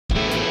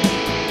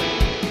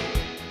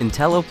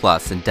INTELLO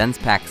Plus and dense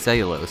packed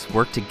cellulose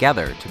work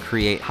together to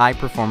create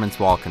high-performance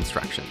wall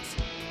constructions.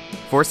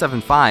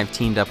 475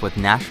 teamed up with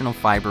National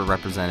Fiber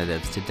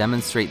representatives to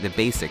demonstrate the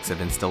basics of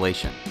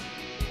installation.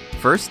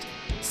 First,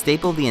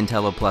 staple the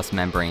INTELLO Plus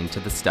membrane to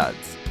the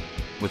studs,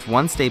 with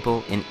one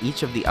staple in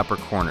each of the upper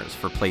corners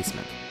for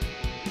placement.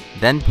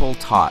 Then pull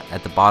taut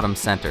at the bottom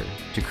center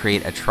to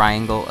create a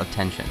triangle of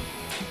tension.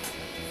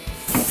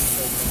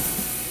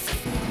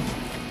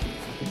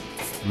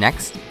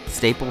 Next,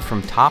 staple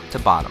from top to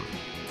bottom.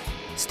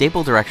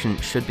 Staple direction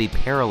should be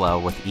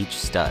parallel with each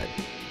stud,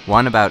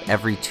 one about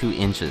every 2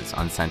 inches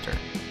on center.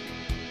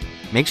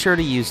 Make sure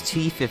to use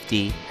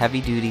T50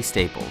 heavy-duty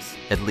staples,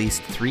 at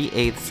least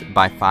 3/8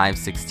 by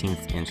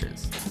 5/16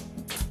 inches.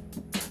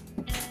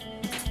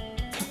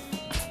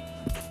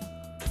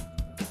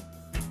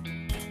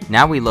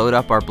 Now we load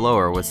up our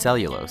blower with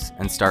cellulose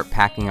and start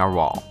packing our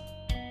wall.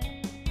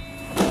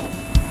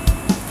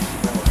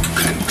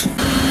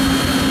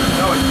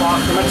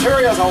 The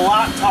material is a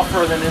lot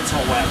tougher than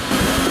INTELLO.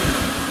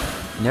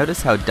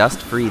 Notice how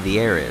dust-free the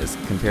air is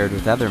compared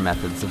with other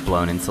methods of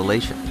blown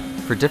insulation.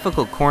 For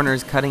difficult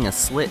corners, cutting a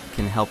slit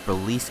can help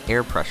release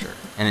air pressure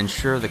and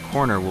ensure the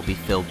corner will be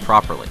filled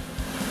properly.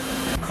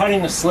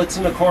 Cutting the slits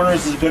in the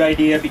corners is a good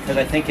idea because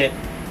I think it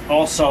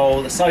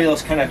also, the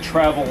cellulose kind of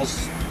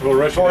travels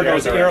toward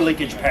those air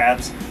leakage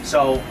paths.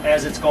 So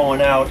as it's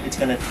going out, it's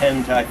going to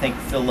tend to, I think,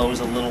 fill those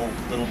a little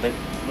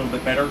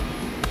bit better.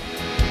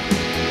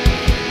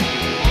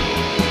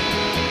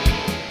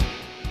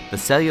 The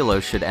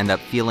cellulose should end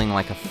up feeling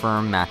like a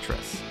firm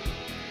mattress.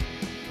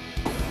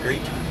 Great.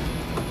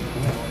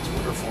 It's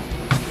wonderful.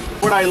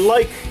 What I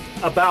like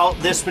about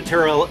this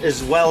material,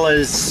 as well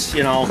as,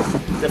 you know,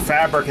 the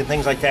fabric and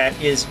things like that,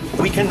 is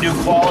we can do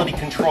quality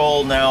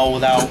control now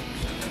without,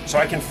 so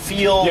I can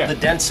feel the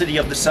density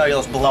of the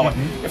cellulose below it.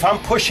 If I'm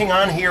pushing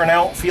on here and I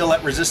don't feel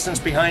that resistance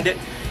behind it,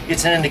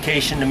 it's an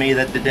indication to me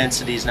that the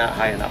density is not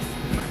high enough.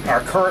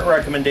 Our current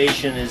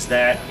recommendation is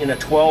that in a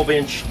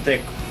 12-inch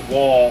thick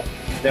wall,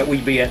 that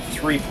we'd be at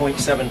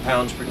 3.7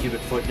 pounds per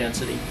cubic foot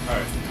density. All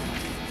right.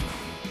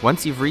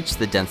 Once you've reached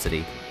the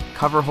density,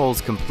 cover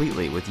holes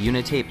completely with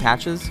Unitape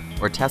patches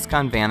or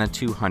Tescon Vanna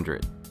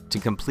 200 to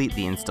complete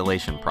the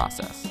installation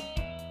process.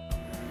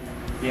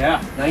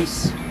 Yeah,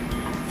 nice.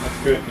 That's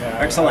good. Yeah,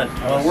 excellent.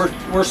 Well,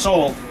 we're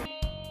sold.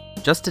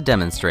 Just to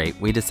demonstrate,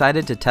 we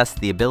decided to test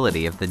the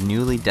ability of the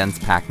newly dense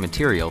packed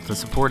material to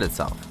support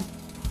itself.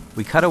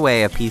 We cut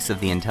away a piece of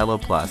the INTELLO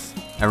Plus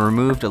and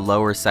removed a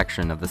lower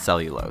section of the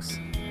cellulose.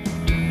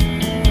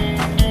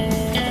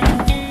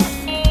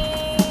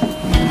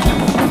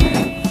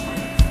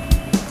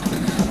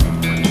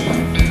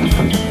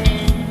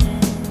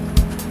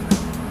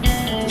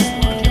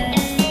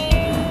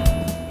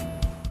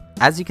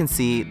 As you can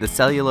see, the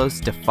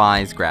cellulose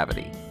defies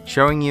gravity,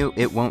 showing you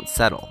it won't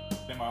settle.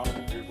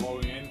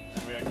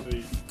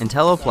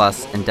 INTELLO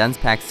Plus and dense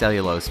packed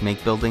cellulose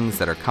make buildings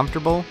that are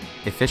comfortable,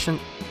 efficient,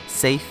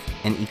 safe,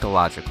 and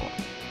ecological.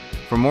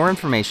 For more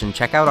information,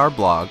 check out our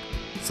blog,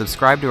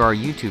 subscribe to our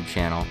YouTube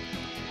channel,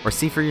 or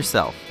see for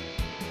yourself.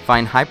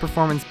 Find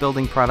high-performance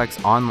building products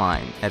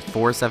online at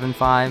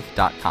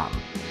 475.com.